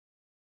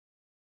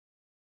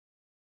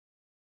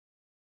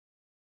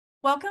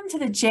Welcome to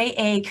the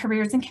JA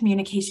Careers in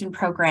Communication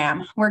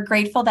program. We're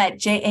grateful that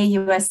JA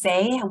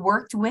USA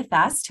worked with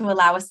us to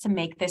allow us to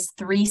make this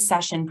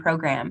 3-session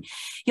program.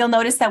 You'll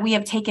notice that we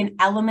have taken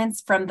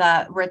elements from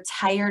the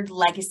retired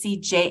legacy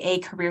JA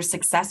Career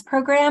Success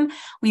program.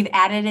 We've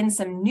added in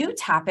some new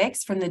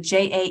topics from the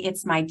JA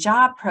It's My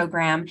Job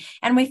program,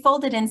 and we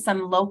folded in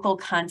some local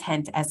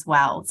content as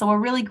well. So we're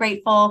really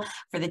grateful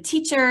for the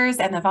teachers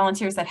and the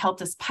volunteers that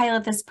helped us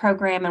pilot this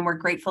program, and we're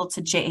grateful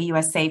to JA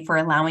USA for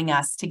allowing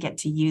us to get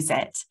to use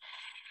it.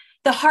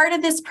 The heart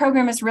of this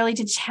program is really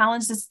to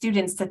challenge the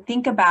students to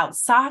think about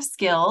soft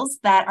skills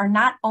that are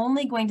not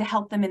only going to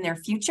help them in their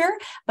future,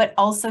 but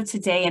also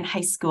today in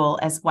high school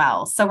as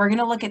well. So we're going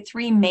to look at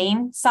 3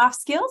 main soft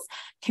skills: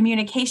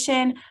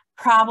 communication,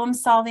 problem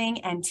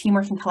solving, and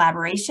teamwork and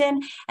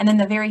collaboration. And then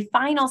the very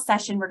final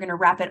session, we're going to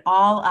wrap it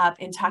all up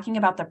in talking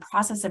about the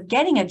process of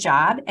getting a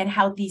job and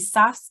how these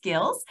soft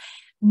skills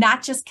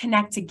not just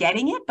connect to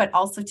getting it, but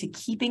also to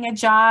keeping a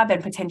job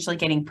and potentially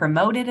getting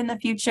promoted in the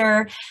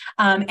future.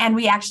 And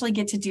we actually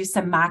get to do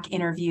some mock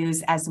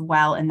interviews as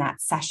well in that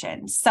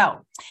session.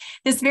 So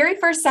this very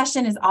first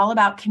session is all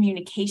about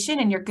communication,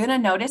 and you're going to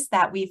notice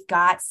that we've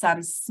got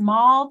some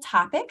small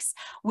topics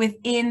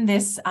within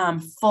this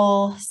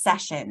full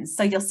session.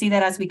 So you'll see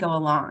that as we go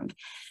along.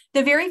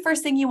 The very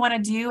first thing you want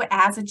to do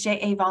as a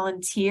JA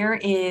volunteer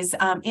is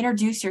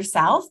introduce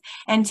yourself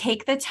and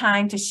take the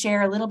time to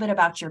share a little bit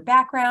about your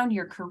background,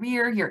 your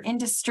career, your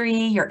industry,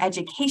 your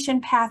education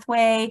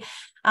pathway.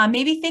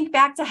 Maybe think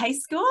back to high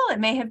school. It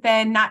may have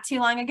been not too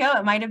long ago.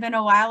 It might have been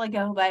a while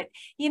ago, but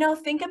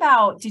think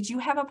about, did you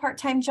have a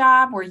part-time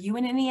job? Were you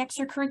in any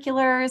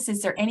extracurriculars?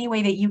 Is there any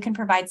way that you can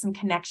provide some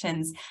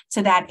connections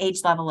to that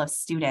age level of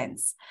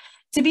students?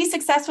 To be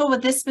successful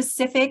with this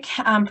specific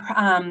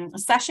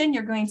session,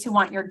 you're going to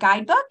want your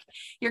guidebook.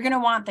 You're going to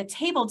want the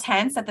table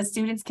tents that the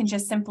students can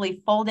just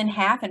simply fold in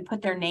half and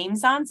put their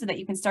names on so that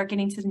you can start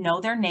getting to know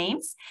their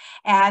names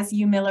as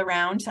you mill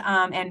around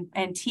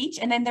and teach.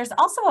 And then there's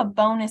also a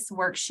bonus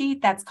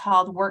worksheet that's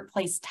called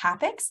Workplace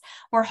Topics.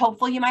 We're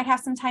hopeful you might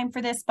have some time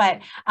for this,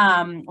 but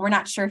we're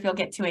not sure if you'll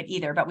get to it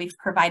either, but we've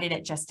provided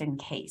it just in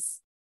case.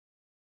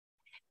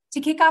 To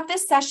kick off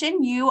this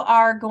session, you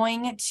are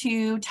going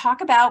to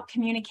talk about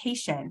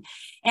communication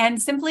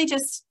and simply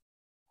just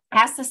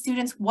ask the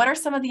students what are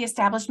some of the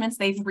establishments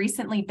they've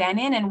recently been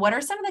in and what are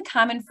some of the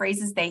common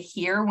phrases they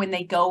hear when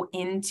they go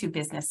into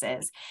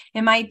businesses.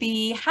 It might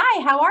be,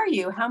 "Hi, how are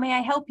you? How may I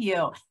help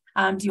you?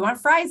 Do you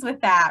want fries with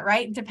that?"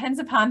 Right? It depends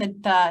upon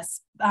the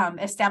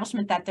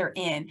establishment that they're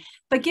in.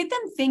 But get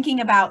them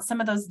thinking about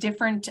some of those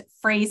different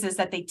phrases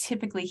that they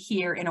typically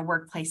hear in a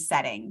workplace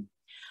setting.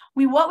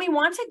 What we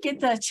want to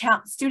get the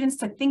students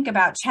to think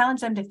about,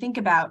 challenge them to think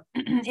about,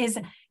 is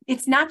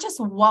it's not just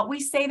what we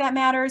say that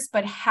matters,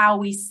 but how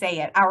we say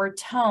it. Our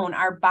tone,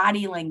 our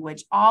body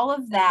language, all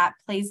of that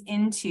plays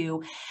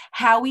into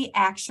how we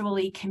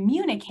actually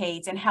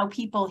communicate and how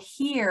people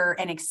hear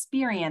and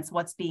experience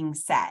what's being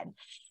said.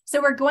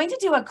 So we're going to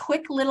do a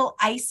quick little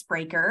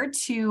icebreaker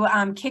to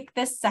kick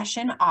this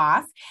session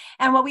off.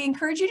 And what we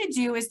encourage you to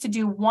do is to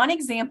do one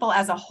example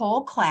as a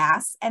whole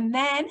class and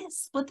then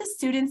split the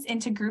students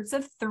into groups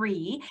of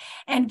 3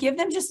 and give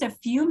them just a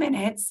few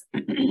minutes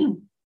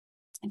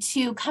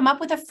to come up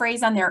with a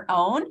phrase on their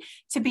own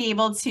to be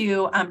able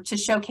to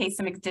showcase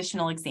some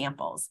additional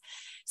examples.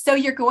 So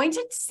you're going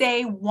to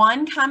say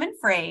one common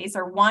phrase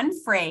or one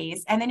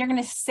phrase, and then you're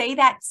going to say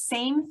that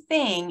same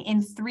thing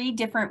in 3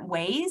 different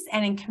ways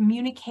and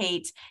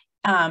communicate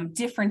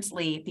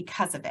differently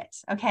because of it.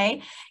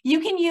 Okay.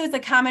 You can use a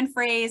common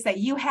phrase that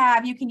you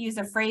have. You can use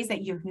a phrase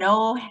that you've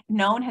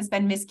known has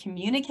been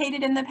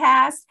miscommunicated in the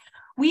past.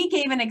 We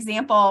gave an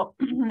example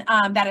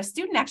that a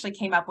student actually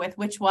came up with,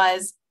 which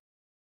was,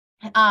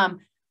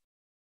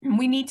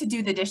 we need to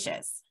do the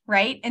dishes,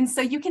 right? And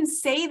so you can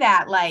say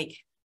that like,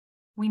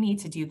 we need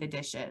to do the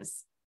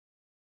dishes.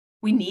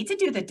 We need to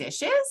do the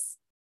dishes?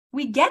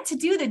 We get to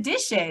do the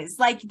dishes.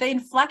 Like the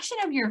inflection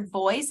of your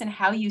voice and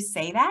how you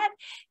say that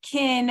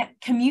can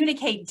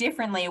communicate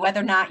differently, whether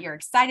or not you're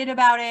excited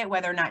about it,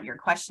 whether or not you're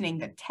questioning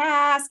the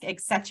task,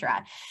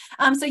 etc.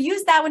 So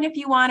use that one if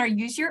you want, or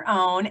use your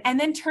own, and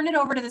then turn it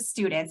over to the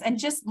students and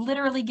just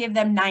literally give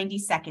them 90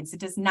 seconds.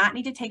 It does not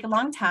need to take a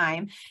long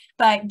time,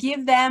 but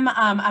give them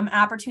an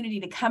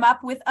opportunity to come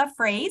up with a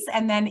phrase.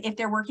 And then if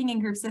they're working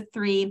in groups of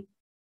 3,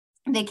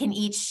 they can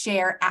each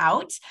share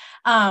out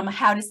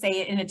how to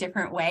say it in a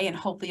different way, and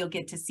hopefully you'll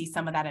get to see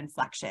some of that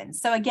inflection.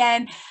 So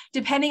again,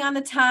 depending on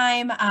the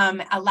time,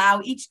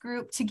 allow each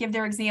group to give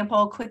their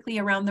example quickly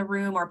around the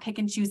room, or pick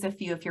and choose a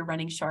few if you're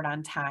running short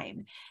on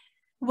time.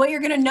 What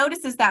you're going to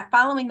notice is that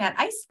following that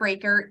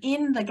icebreaker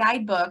in the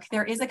guidebook,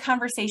 there is a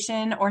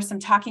conversation or some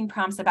talking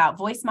prompts about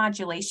voice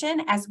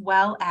modulation as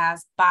well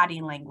as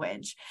body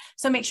language.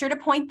 So make sure to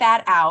point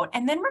that out.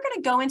 And then we're going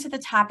to go into the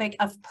topic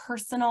of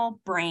personal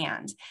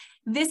brand.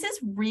 This is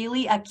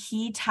really a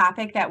key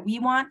topic that we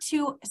want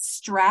to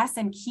stress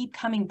and keep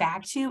coming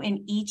back to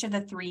in each of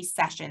the 3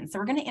 sessions. So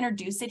we're going to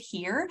introduce it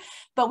here,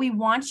 but we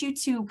want you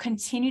to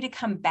continue to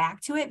come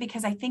back to it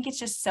because I think it's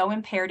just so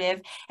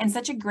imperative and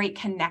such a great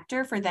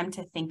connector for them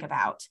to think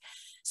about.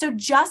 So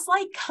just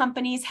like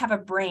companies have a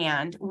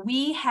brand,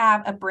 we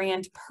have a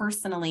brand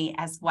personally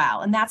as well.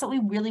 And that's what we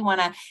really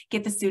want to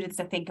get the students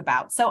to think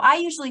about. So I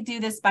usually do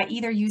this by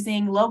either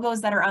using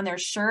logos that are on their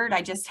shirt.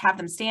 I just have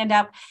them stand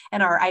up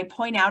and I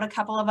point out a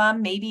couple of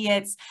them. Maybe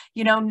it's,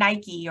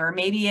 Nike, or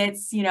maybe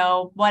it's,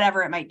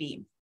 whatever it might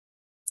be.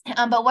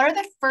 But what are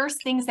the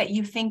first things that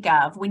you think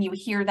of when you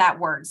hear that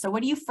word? So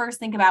what do you first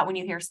think about when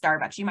you hear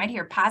Starbucks? You might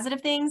hear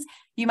positive things,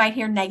 you might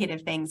hear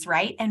negative things,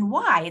 right? And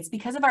why? It's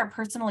because of our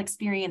personal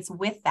experience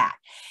with that.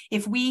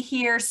 If we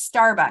hear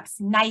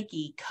Starbucks,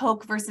 Nike,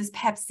 Coke versus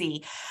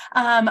Pepsi,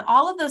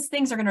 all of those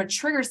things are going to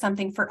trigger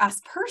something for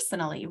us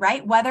personally,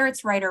 right? Whether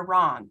it's right or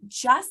wrong.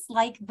 Just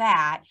like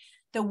that,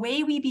 the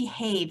way we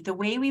behave, the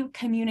way we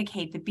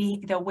communicate,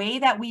 the way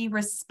that we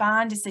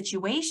respond to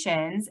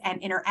situations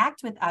and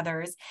interact with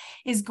others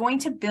is going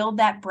to build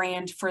that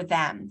brand for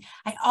them.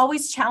 I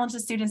always challenge the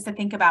students to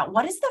think about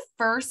what is the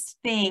first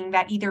thing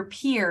that either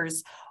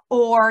peers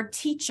or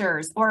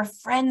teachers or a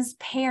friend's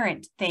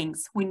parent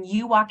thinks when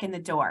you walk in the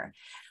door.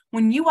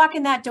 When you walk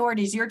in that door,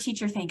 does your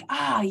teacher think,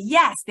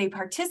 yes, they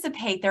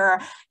participate,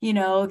 they're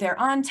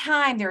on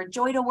time, they're a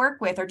joy to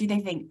work with, or do they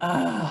think,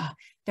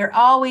 they're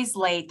always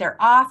late,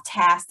 they're off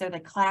task, they're the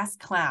class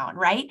clown,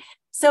 right?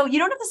 So you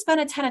don't have to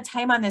spend a ton of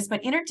time on this,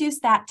 but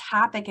introduce that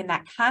topic and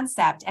that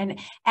concept. And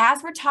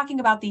as we're talking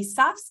about these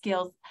soft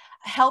skills,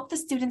 help the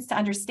students to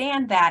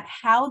understand that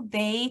how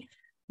they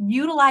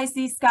utilize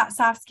these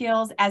soft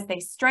skills as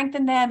they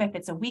strengthen them. If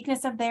it's a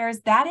weakness of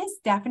theirs, that is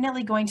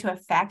definitely going to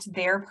affect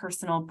their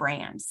personal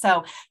brand.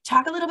 So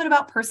talk a little bit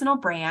about personal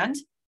brand.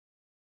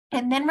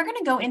 And then we're going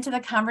to go into the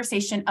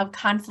conversation of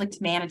conflict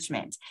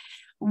management.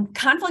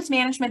 Conflict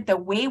management, the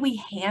way we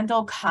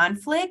handle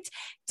conflict,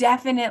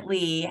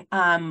 definitely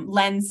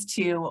lends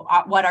to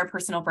what our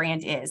personal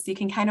brand is. So you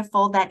can kind of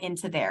fold that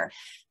into there.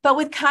 But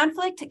with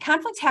conflict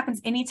happens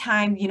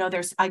anytime,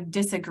 there's a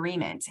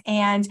disagreement,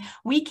 and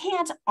we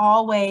can't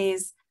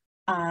always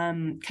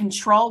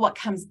control what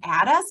comes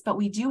at us, but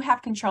we do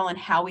have control in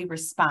how we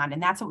respond.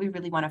 And that's what we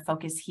really want to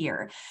focus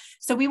here.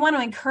 So we want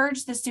to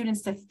encourage the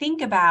students to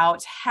think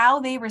about how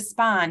they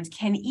respond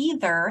can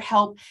either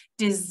help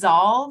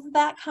dissolve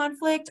that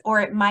conflict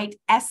or it might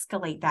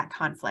escalate that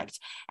conflict.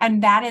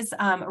 And that is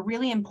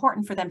really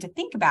important for them to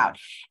think about.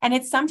 And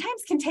it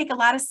sometimes can take a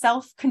lot of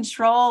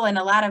self-control and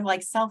a lot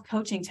of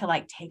self-coaching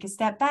to take a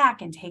step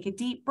back and take a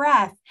deep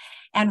breath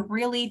and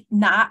really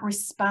not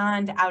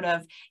respond out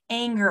of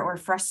anger or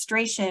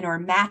frustration or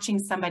matching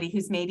somebody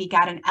who's maybe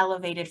got an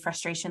elevated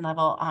frustration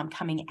level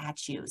coming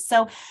at you.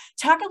 So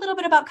talk a little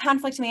bit about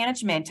conflict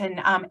management and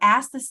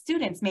ask the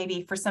students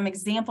maybe for some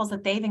examples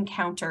that they've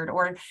encountered,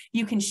 or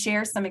you can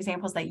share some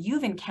examples that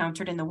you've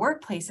encountered in the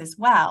workplace as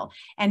well,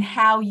 and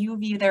how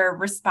you've either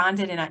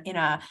responded in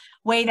a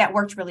way that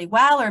worked really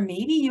well, or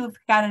maybe you've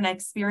got an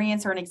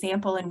experience or an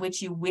example in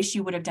which you wish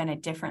you would have done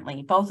it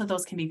differently. Both of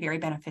those can be very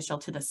beneficial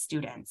to the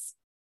students.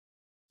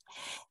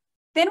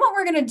 Then what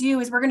we're going to do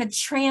is we're going to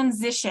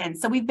transition.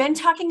 So we've been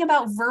talking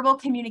about verbal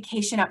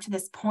communication up to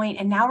this point,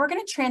 and now we're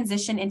going to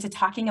transition into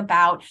talking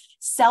about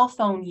cell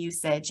phone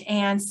usage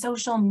and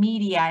social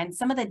media and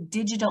some of the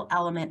digital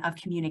element of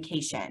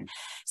communication.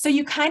 So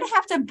you kind of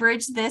have to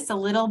bridge this a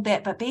little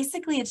bit, but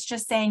basically it's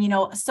just saying,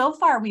 so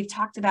far we've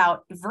talked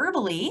about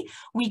verbally,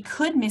 we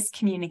could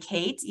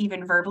miscommunicate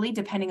even verbally,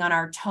 depending on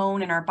our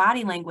tone and our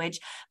body language,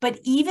 but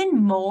even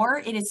more,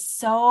 it is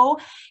so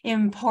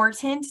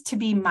important to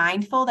be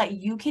mindful that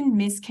you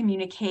can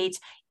miscommunicate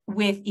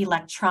with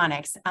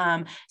electronics,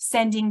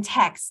 sending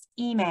text,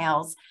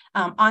 emails,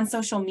 on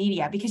social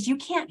media, because you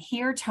can't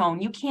hear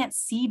tone, you can't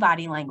see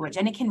body language,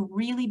 and it can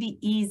really be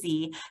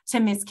easy to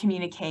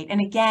miscommunicate. And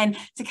again,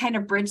 to kind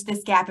of bridge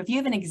this gap, if you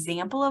have an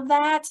example of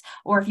that,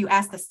 or if you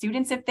ask the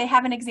students if they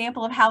have an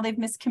example of how they've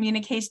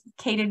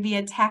miscommunicated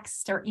via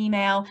text or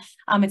email,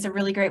 it's a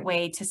really great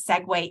way to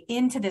segue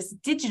into this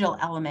digital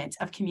element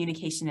of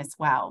communication as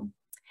well.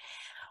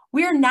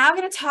 We are now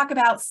going to talk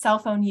about cell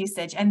phone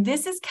usage, and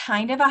this is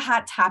kind of a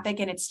hot topic,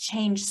 and it's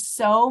changed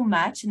so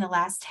much in the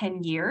last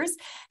 10 years.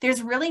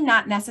 There's really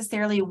not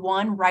necessarily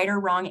one right or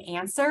wrong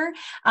answer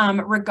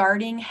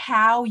regarding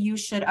how you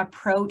should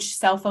approach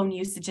cell phone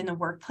usage in the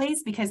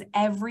workplace, because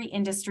every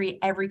industry,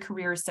 every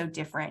career is so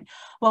different.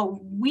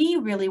 What we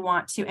really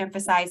want to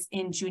emphasize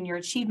in junior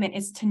achievement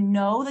is to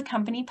know the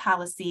company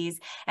policies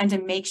and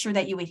to make sure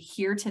that you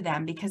adhere to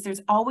them, because there's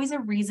always a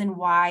reason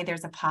why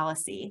there's a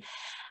policy.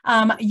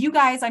 You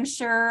guys, I'm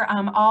sure,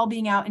 all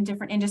being out in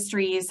different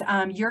industries,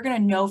 you're going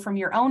to know from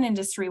your own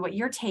industry what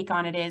your take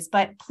on it is,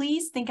 but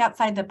please think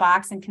outside the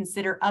box and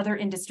consider other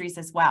industries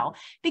as well,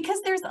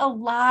 because there's a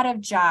lot of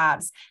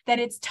jobs that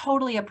it's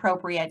totally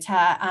appropriate to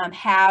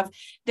have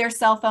their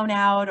cell phone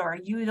out or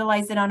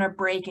utilize it on a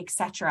break,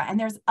 etc. And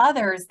there's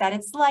others that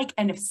it's like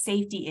a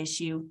safety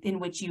issue in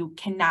which you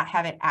cannot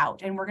have it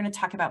out. And we're going to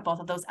talk about both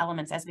of those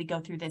elements as we go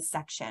through this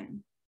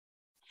section.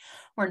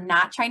 We're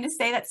not trying to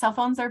say that cell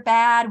phones are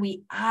bad.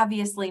 We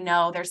obviously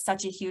know they're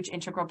such a huge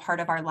integral part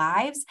of our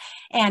lives.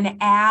 And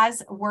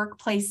as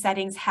workplace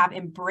settings have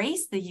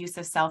embraced the use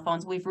of cell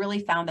phones, we've really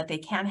found that they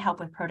can help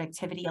with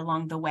productivity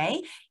along the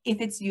way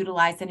if it's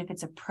utilized and if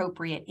it's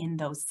appropriate in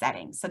those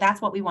settings. So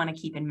that's what we want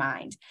to keep in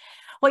mind.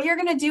 What you're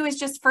going to do is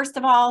just, first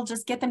of all,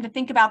 just get them to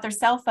think about their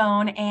cell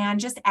phone and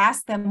just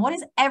ask them, what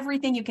is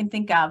everything you can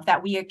think of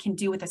that we can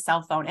do with a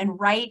cell phone, and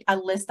write a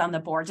list on the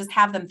board. Just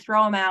have them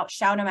throw them out,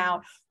 shout them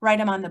out, write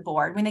them on the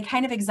board. When they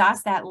kind of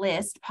exhaust that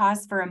list,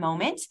 pause for a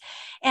moment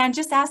and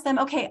just ask them,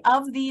 okay,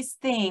 of these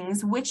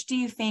things, which do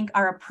you think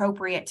are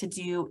appropriate to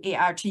do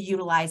or to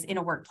utilize in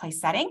a workplace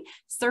setting?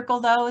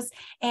 Circle those.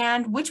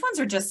 And which ones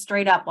are just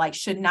straight up like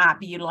should not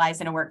be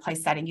utilized in a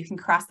workplace setting? You can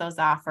cross those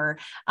off or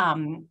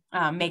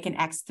make an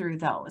X through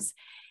those.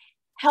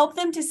 Help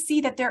them to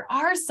see that there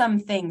are some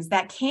things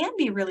that can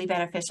be really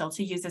beneficial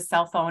to use a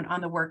cell phone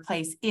on the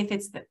workplace if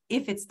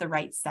it's the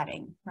right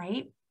setting,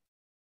 right?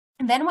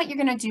 And then what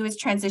you're going to do is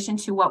transition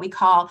to what we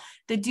call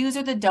the do's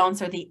or the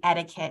don'ts or the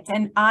etiquette.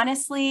 And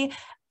honestly,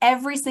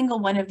 every single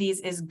one of these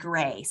is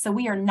gray. So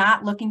we are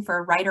not looking for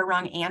a right or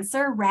wrong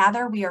answer.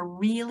 Rather, we are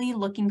really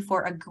looking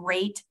for a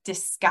great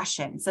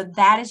discussion. So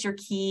that is your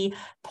key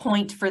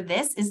point for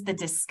this, is the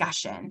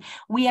discussion.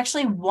 We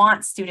actually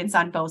want students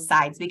on both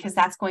sides because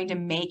that's going to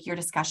make your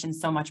discussion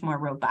so much more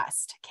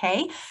robust.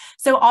 Okay.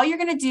 So all you're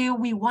going to do,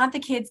 we want the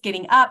kids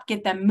getting up,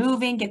 get them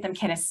moving, get them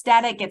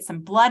kinesthetic, get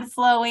some blood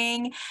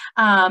flowing,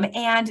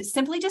 and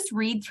simply just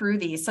read through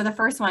these. So the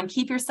first one,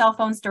 keep your cell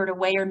phone stored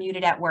away or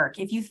muted at work.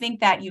 If you think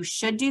that you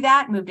should do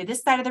that, move to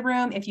this side of the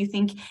room. If you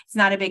think it's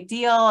not a big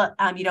deal,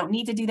 you don't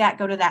need to do that,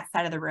 go to that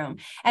side of the room.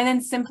 And then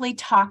simply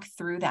talk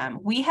through them.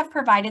 We have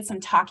provided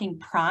some talking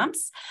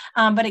prompts,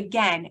 but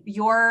again,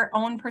 your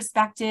own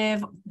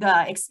perspective,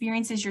 the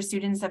experiences your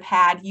students have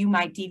had, you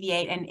might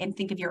deviate and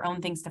think of your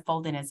own things to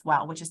fold in as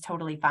well, which is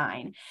totally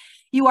fine.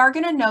 You are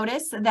going to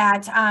notice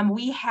that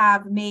we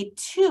have made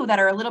two that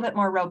are a little bit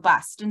more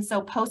robust. And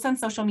so posts on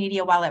social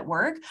media while at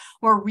work,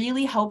 we're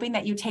really hoping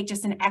that you take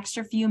just an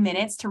extra few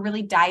minutes to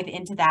really dive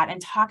into that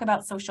and talk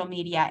about social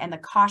media and the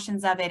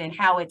cautions of it and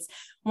how it's,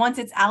 once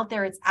it's out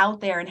there,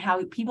 and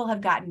how people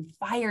have gotten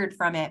fired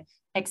from it,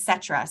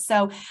 etc.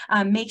 So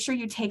make sure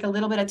you take a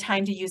little bit of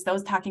time to use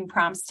those talking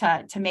prompts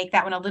to make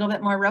that one a little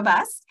bit more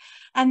robust.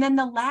 And then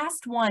the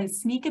last one,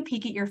 sneak a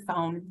peek at your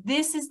phone.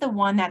 This is the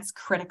one that's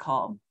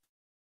critical.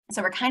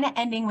 So we're kind of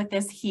ending with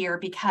this here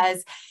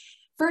because,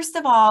 first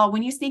of all,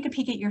 when you sneak a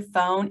peek at your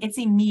phone, it's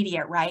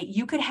immediate, right?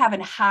 You could have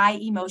a high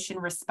emotion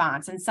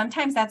response. And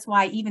sometimes that's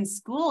why even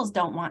schools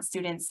don't want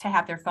students to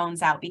have their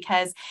phones out,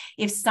 because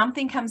if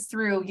something comes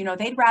through, you know,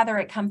 they'd rather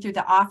it come through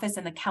the office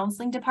and the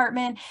counseling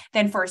department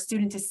than for a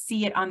student to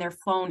see it on their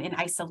phone in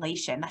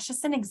isolation. That's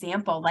just an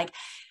example. Like,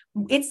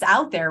 it's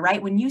out there,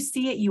 right? When you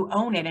see it, you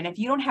own it. And if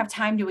you don't have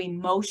time to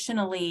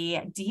emotionally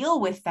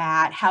deal with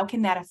that, how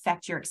can that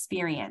affect your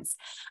experience?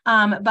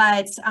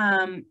 But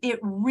it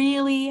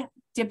really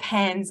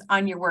depends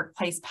on your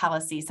workplace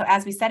policy. So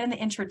as we said in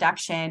the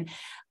introduction,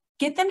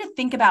 get them to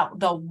think about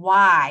the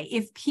why.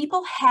 If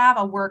people have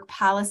a work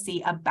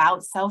policy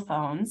about cell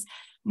phones,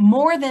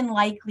 more than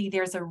likely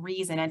there's a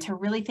reason, and to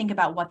really think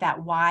about what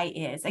that why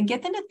is and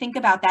get them to think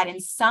about that. In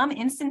some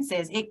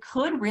instances, it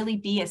could really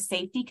be a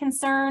safety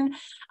concern,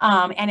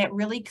 and it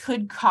really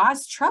could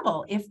cause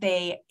trouble if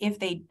they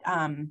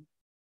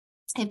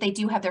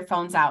do have their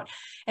phones out,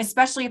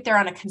 especially if they're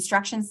on a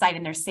construction site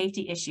and there's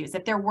safety issues.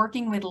 If they're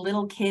working with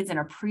little kids in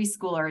a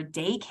preschool or a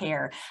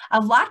daycare, a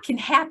lot can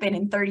happen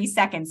in 30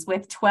 seconds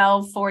with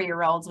 12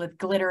 4-year-olds with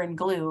glitter and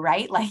glue,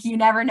 right? Like, you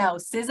never know.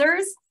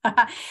 Scissors,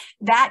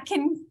 that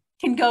can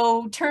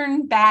go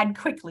turn bad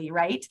quickly,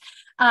 right?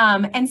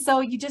 And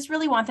so you just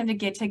really want them to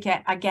get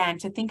again,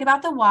 to think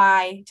about the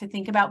why, to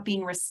think about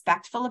being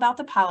respectful about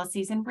the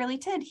policies and really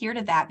to adhere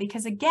to that.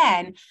 Because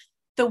again,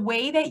 the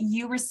way that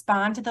you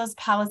respond to those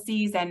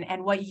policies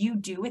and what you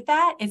do with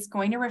that is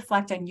going to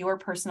reflect on your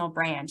personal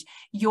brand.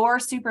 Your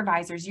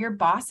supervisors, your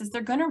bosses,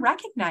 they're going to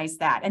recognize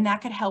that, and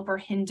that could help or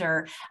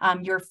hinder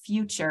your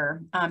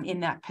future in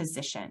that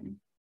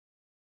position.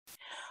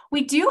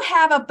 We do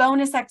have a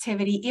bonus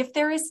activity. If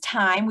there is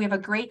time, we have a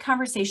great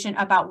conversation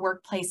about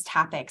workplace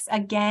topics.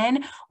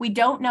 Again, we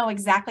don't know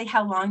exactly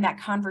how long that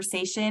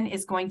conversation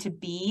is going to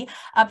be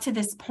up to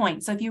this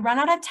point. So if you run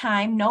out of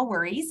time, no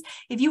worries.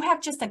 If you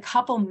have just a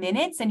couple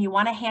minutes and you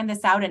want to hand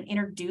this out and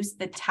introduce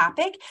the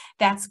topic,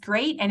 that's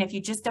great. And if you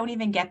just don't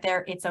even get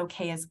there, it's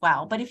okay as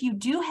well. But if you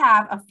do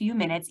have a few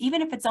minutes,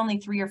 even if it's only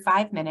 3 or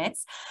 5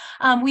 minutes,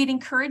 we'd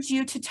encourage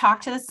you to talk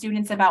to the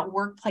students about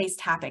workplace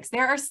topics.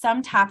 There are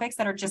some topics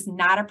that are just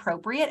not appropriate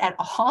inappropriate at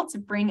all to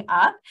bring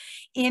up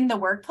in the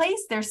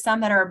workplace. There's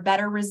some that are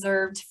better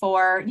reserved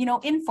for,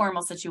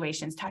 informal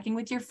situations, talking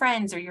with your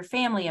friends or your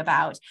family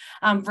about,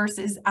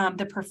 versus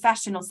the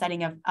professional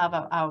setting of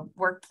a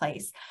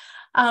workplace.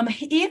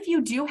 If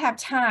you do have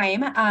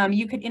time,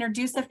 you could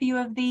introduce a few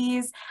of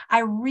these. I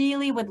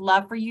really would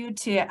love for you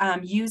to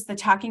use the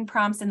talking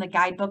prompts in the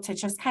guidebook to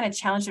just kind of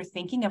challenge your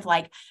thinking of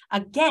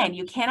again,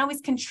 you can't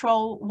always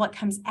control what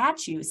comes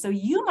at you. So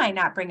you might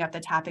not bring up the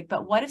topic,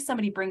 but what if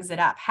somebody brings it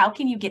up? How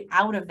can you get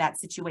out of that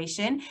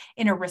situation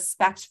in a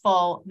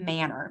respectful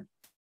manner?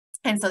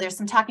 And so there's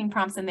some talking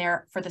prompts in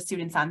there for the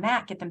students on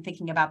that, get them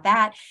thinking about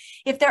that.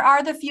 If there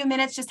are the few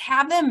minutes, just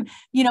have them,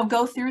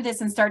 go through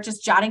this and start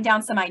just jotting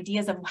down some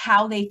ideas of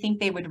how they think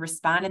they would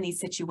respond in these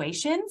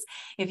situations.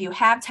 If you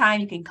have time,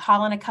 you can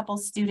call on a couple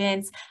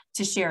students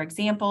to share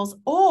examples,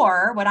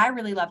 or what I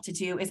really love to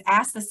do is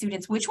ask the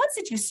students, which ones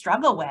did you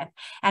struggle with?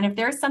 And if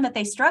there's some that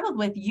they struggled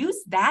with,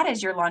 use that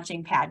as your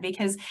launching pad,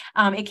 because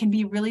it can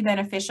be really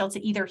beneficial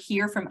to either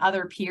hear from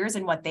other peers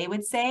and what they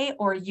would say,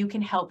 or you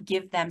can help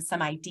give them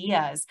some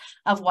ideas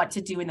of what to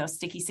do in those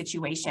sticky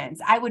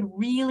situations. I would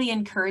really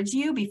encourage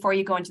you before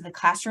you go into the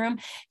classroom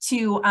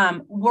to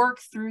work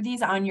through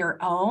these on your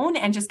own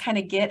and just kind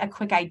of get a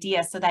quick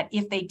idea so that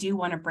if they do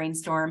want to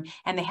brainstorm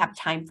and they have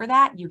time for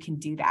that, you can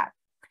do that.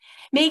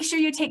 Make sure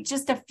you take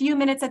just a few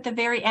minutes at the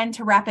very end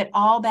to wrap it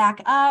all back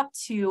up,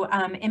 to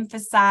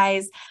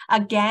emphasize,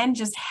 again,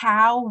 just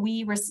how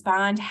we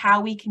respond,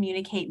 how we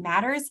communicate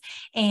matters.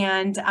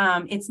 And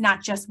it's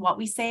not just what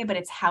we say, but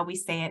it's how we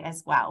say it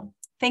as well.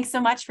 Thanks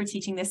so much for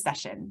teaching this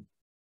session.